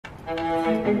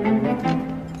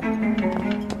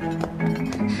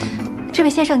这位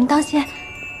先生，您当心，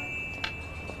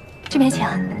这边请。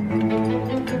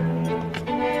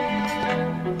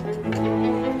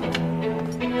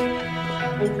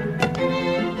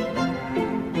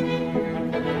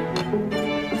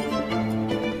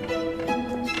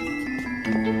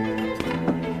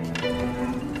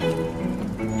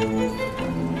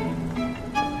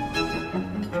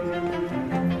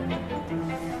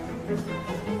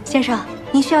先生，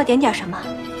您需要点什么？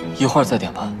一会儿再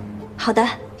点吧。好的，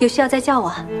有需要再叫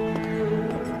我。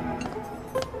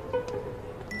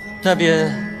那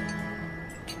边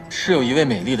是有一位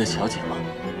美丽的小姐吗？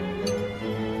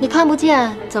你看不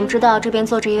见，怎么知道这边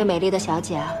坐着一位美丽的小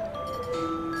姐啊？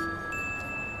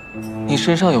你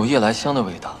身上有夜来香的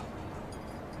味道，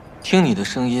听你的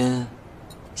声音，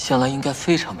想来应该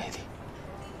非常美丽。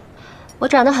我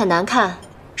长得很难看，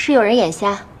是有人眼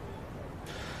瞎。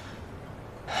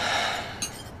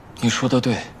你说的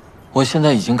对，我现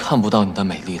在已经看不到你的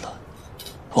美丽了，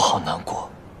我好难过。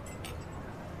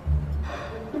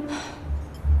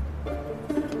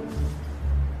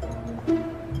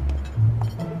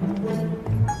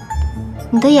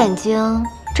你的眼睛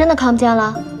真的看不见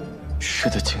了？是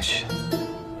的，景轩，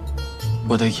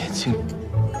我的眼睛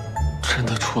真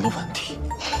的出了问题。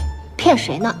骗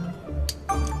谁呢？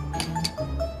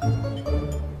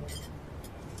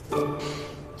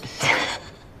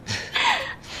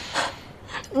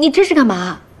你这是干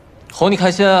嘛？哄你开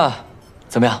心啊！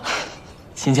怎么样，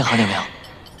心情好点没有？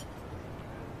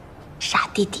傻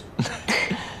弟弟，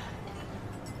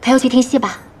陪我去听戏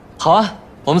吧。好啊，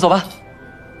我们走吧。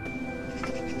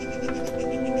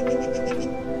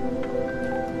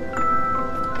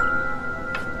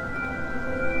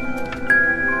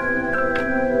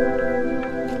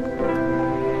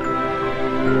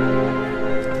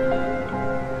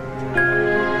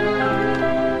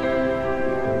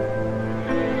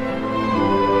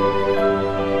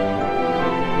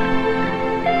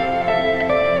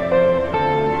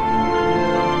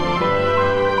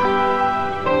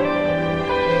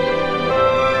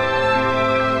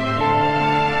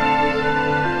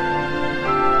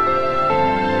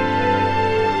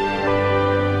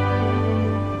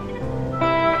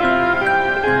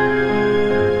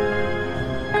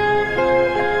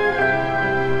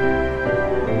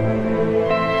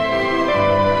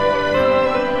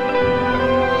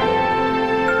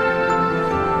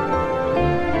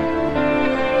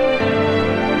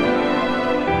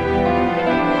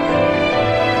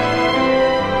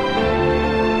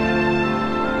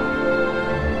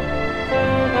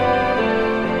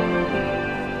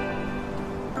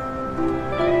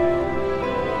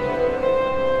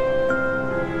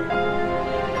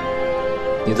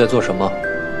你在做什么？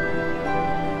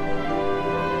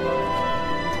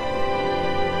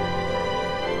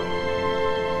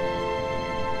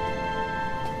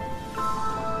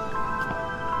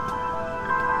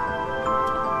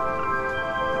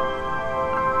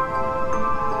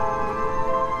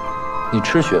你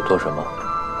吃血做什么？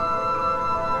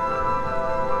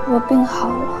我病好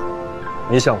了。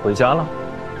你想回家了？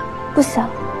不想。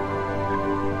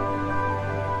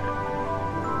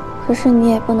可是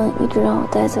你也不能一直让我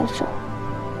待在这儿。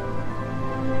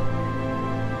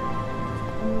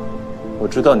我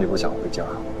知道你不想回家，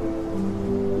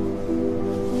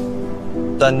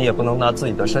但你也不能拿自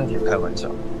己的身体开玩笑。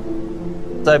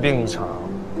再病一场，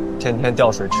天天吊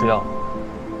水吃药，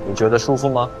你觉得舒服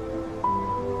吗？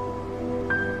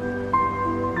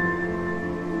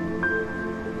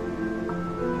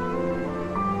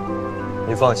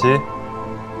你放心，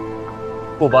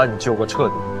不把你救个彻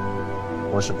底，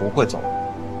我是不会走的。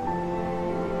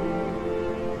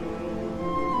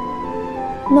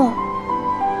诺。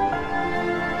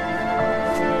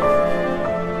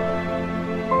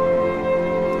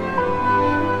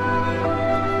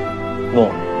诺。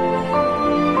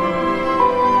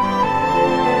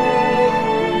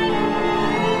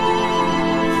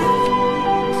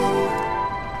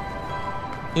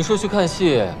你说去看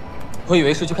戏，我以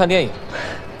为是去看电影，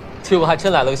结果还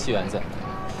真来了个戏园子。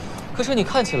可是你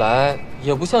看起来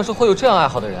也不像是会有这样爱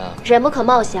好的人啊。人不可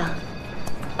貌相，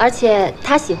而且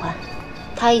他喜欢，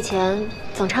他以前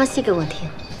总唱戏给我听。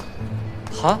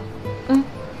哈？嗯，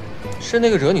是那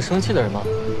个惹你生气的人吗？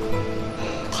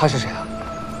他是谁啊？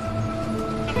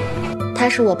他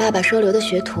是我爸爸收留的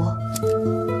学徒，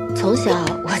从小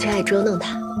我就爱捉弄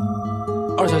他。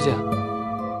二小姐，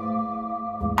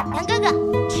杨哥哥，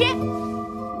吃。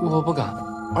我不敢，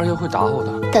二爷会打我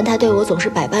的。但他对我总是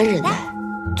百般忍耐，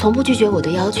从不拒绝我的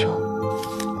要求。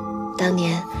当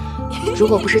年，如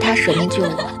果不是他舍命救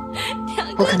我，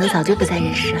我可能早就不在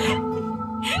人世了。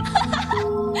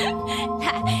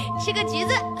来，吃是个橘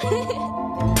子。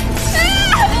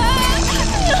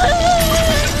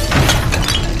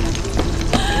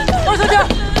二小姐，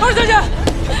二小姐，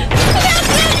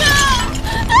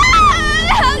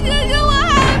亮哥哥，我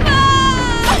害怕。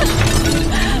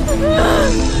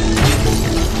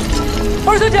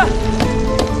二小姐。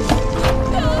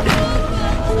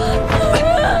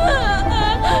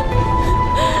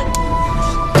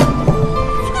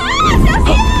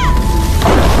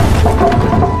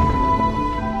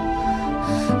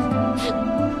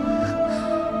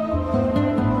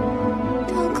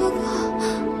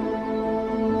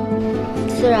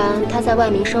 虽然他在外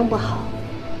名声不好，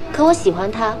可我喜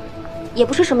欢他，也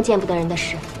不是什么见不得人的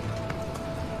事。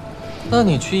那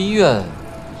你去医院，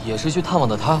也是去探望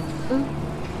的他？嗯。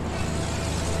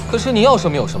可是你要什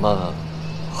么有什么，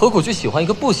何苦去喜欢一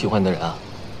个不喜欢的人啊？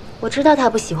我知道他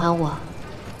不喜欢我，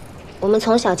我们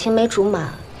从小青梅竹马，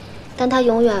但他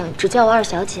永远只叫我二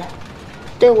小姐，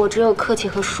对我只有客气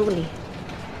和疏离。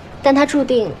但他注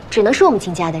定只能是我们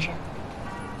秦家的人。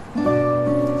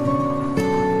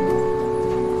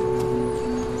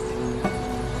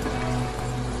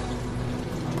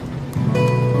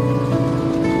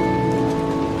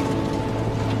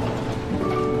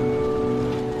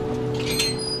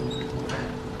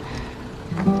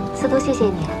 司徒，谢谢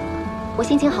你，我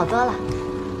心情好多了。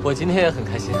我今天也很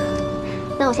开心。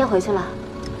那我先回去了。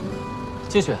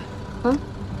静雪，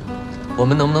我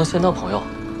们能不能先当朋友？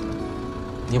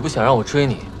你不想让我追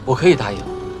你，我可以答应，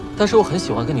但是我很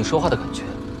喜欢跟你说话的感觉。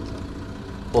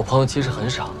我朋友其实很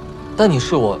少，但你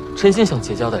是我真心想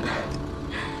结交的人。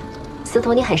司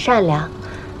徒，你很善良，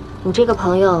你这个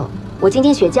朋友我静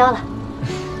静学交了。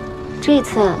这一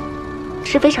次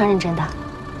是非常认真的。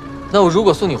那我如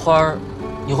果送你花儿，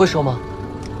你会收吗？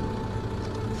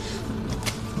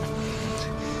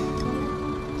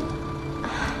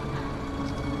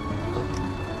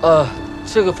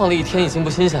这个放了1天已经不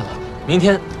新鲜了。明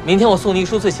天我送你一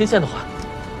束最新鲜的花。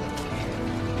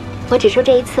我只收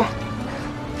这一次，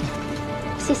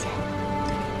谢谢。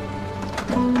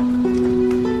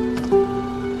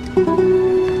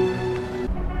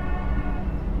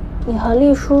你和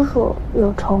厉叔叔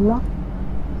有仇吗？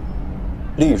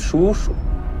厉叔叔，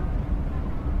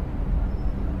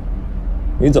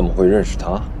你怎么会认识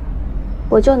他？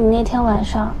我就你那天晚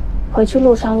上回去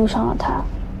路上遇上了他，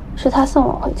是他送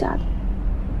我回家的。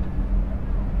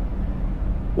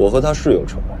我和他是有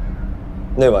仇，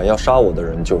那晚要杀我的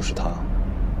人就是他。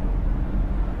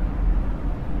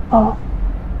哦。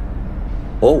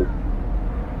哦，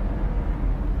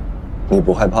你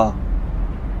不害怕？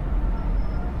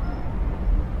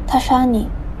他杀你，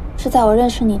是在我认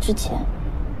识你之前，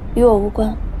与我无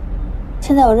关。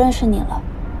现在我认识你了，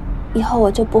以后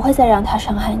我就不会再让他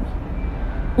伤害你。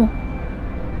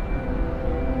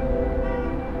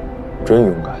真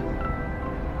勇敢，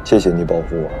谢谢你保护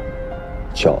我，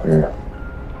小恩人。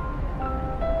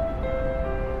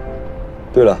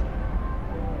对了，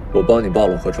我帮你报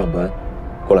了合唱班，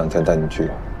过2天带你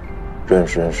去，认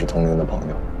识同龄的朋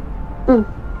友。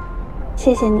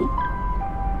谢谢你，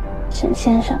沈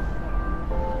先生。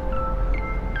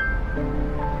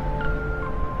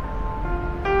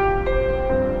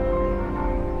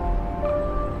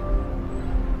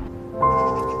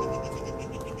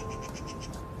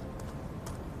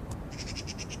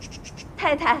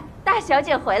太太，大小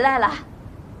姐回来了。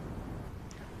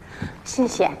谢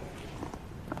谢。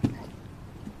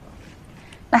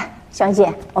来，小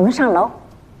姐，我们上楼。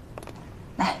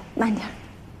来，慢点，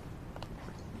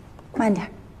慢点，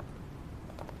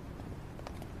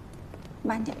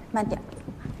慢点，慢点。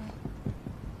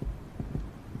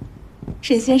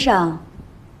沈先生，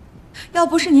要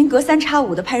不是您隔3差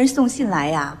5的派人送信来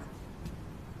呀，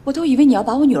我都以为你要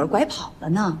把我女儿拐跑了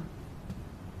呢。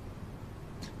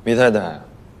米太太，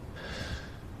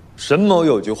沈某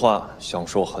有句话想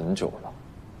说很久了。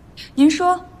您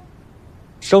说，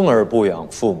生而不养，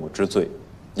父母之罪；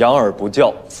养而不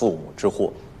教，父母之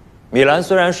祸。米兰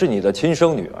虽然是你的亲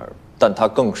生女儿，但她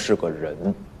更是个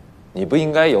人，你不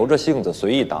应该由着性子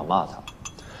随意打骂她。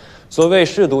所谓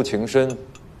舐犊情深，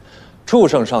畜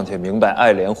生尚且明白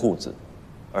爱怜护子，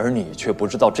而你却不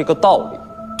知道这个道理。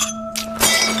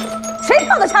谁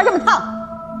套的枪这么套？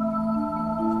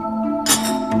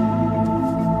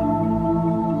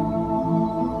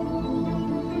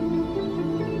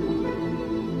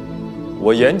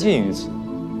我言尽于此，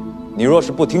你若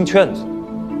是不听劝子，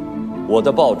我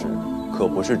的报纸可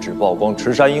不是只曝光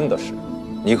池山鹰的事。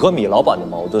你和米老板的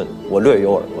矛盾，我略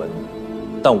有耳闻，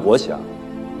但我想，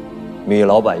米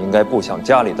老板应该不想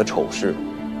家里的丑事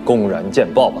公然见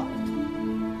报吧？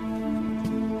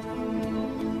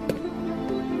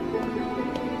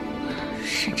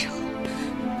沈之衡，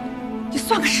你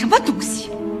算个什什么东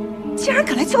西，竟然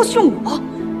敢来教训我！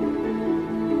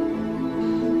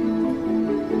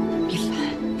米兰，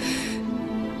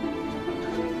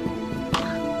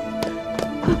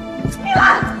米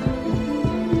兰，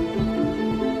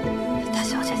大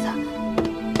小姐的。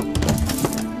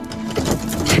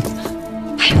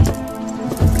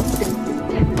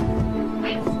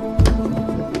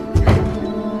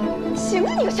行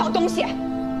啊，你个小东西，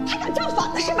还敢造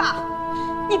反了是吧？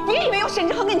你别以为有沈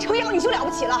之衡给你撑腰你就了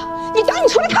不起了，你等你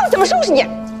出来看我怎么收拾你！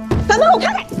把门给我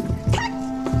开开，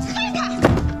开开！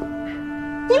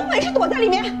你有本事躲在里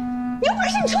面，你有本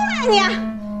事你出来呀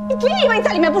你！你别以为你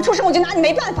在里面不出声我就拿你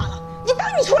没办法了，你等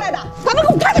你出来的！把门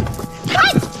给我开开，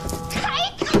开！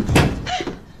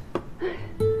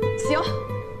行，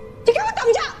你给我等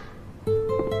着！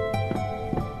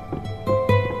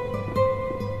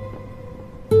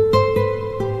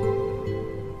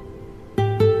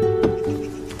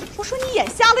我说你眼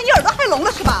瞎了，你耳朵还聋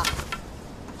了是吧？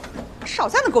少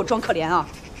在那给我装可怜啊！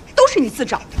都是你自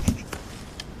找的。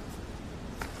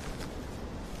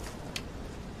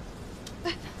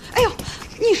哎呦，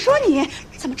你说你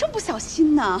怎么这么不小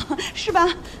心呢？是吧？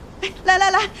哎，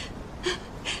来，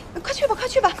快去吧，快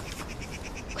去吧，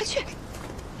快去！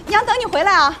娘等你回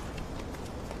来啊！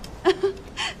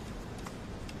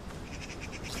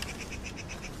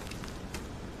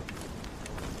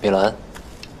米兰，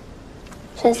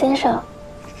沈先生，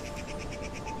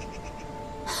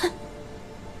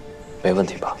没问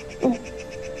题吧？嗯。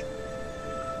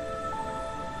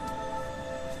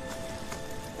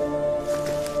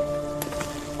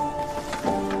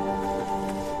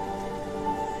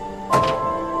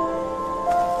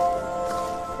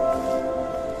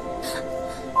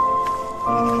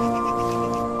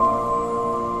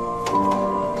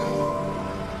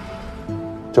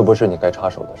这不是你该插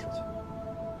手的事情。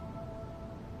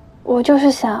我就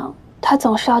是想，他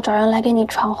总是要找人来给你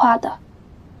传话的，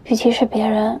与其是别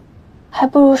人，还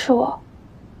不如是我。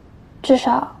至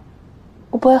少，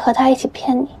我不会和他一起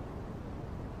骗你。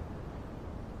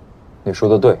你说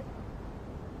的对，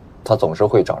他总是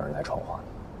会找人来传话的，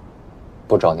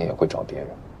不找你也会找别人。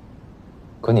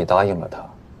可你答应了他，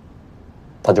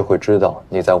他就会知道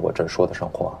你在我这儿说得上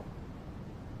话。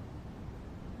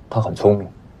他很聪明，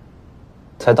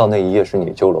猜到那一夜是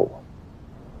你救了我。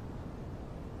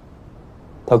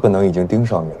他可能已经盯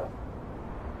上你了，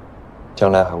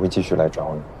将来还会继续来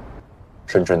找你，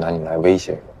甚至拿你来威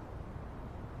胁你。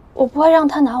我不会让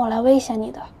他拿我来威胁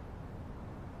你的。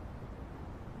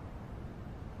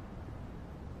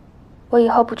我以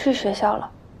后不去学校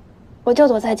了，我就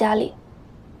躲在家里。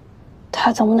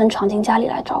他总不能闯进家里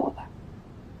来找我吧？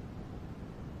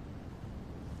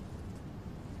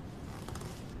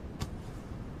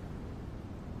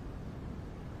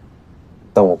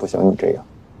但我不想你这样。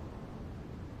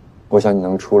我想你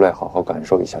能出来好好感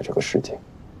受一下这个世界，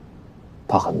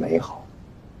它很美好，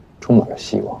充满了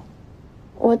希望。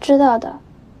我知道的。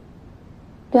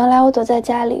原来我躲在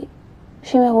家里，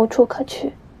是因为无处可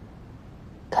去。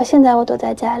可现在我躲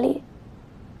在家里，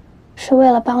是为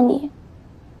了帮你。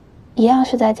一样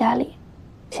是在家里，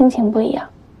心情不一样。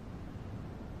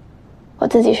我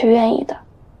自己是愿意的。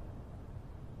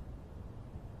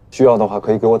需要的话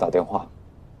可以给我打电话。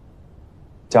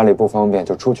家里不方便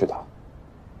就出去打。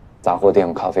杂货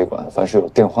店、咖啡馆，凡是有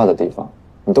电话的地方，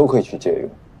你都可以去借用，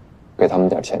给他们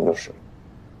点钱就是了。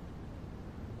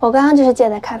我刚刚就是借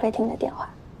在咖啡厅的电话。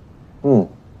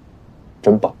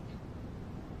真棒。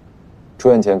出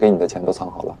院前给你的钱都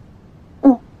藏好了。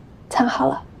藏好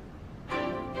了。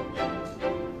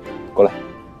过来。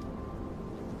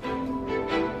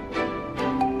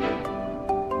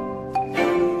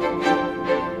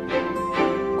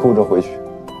哭着回去，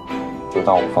就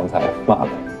当我方才骂了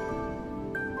你。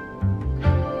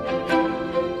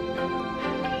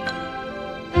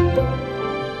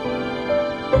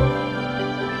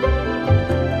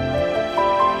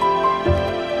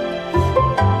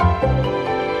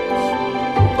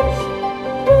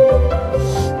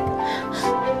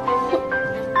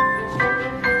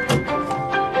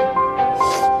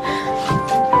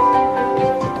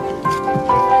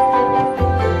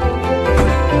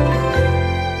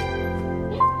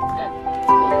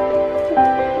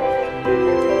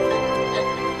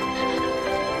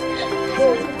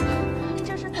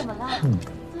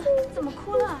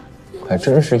还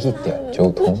真是一点就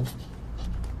通。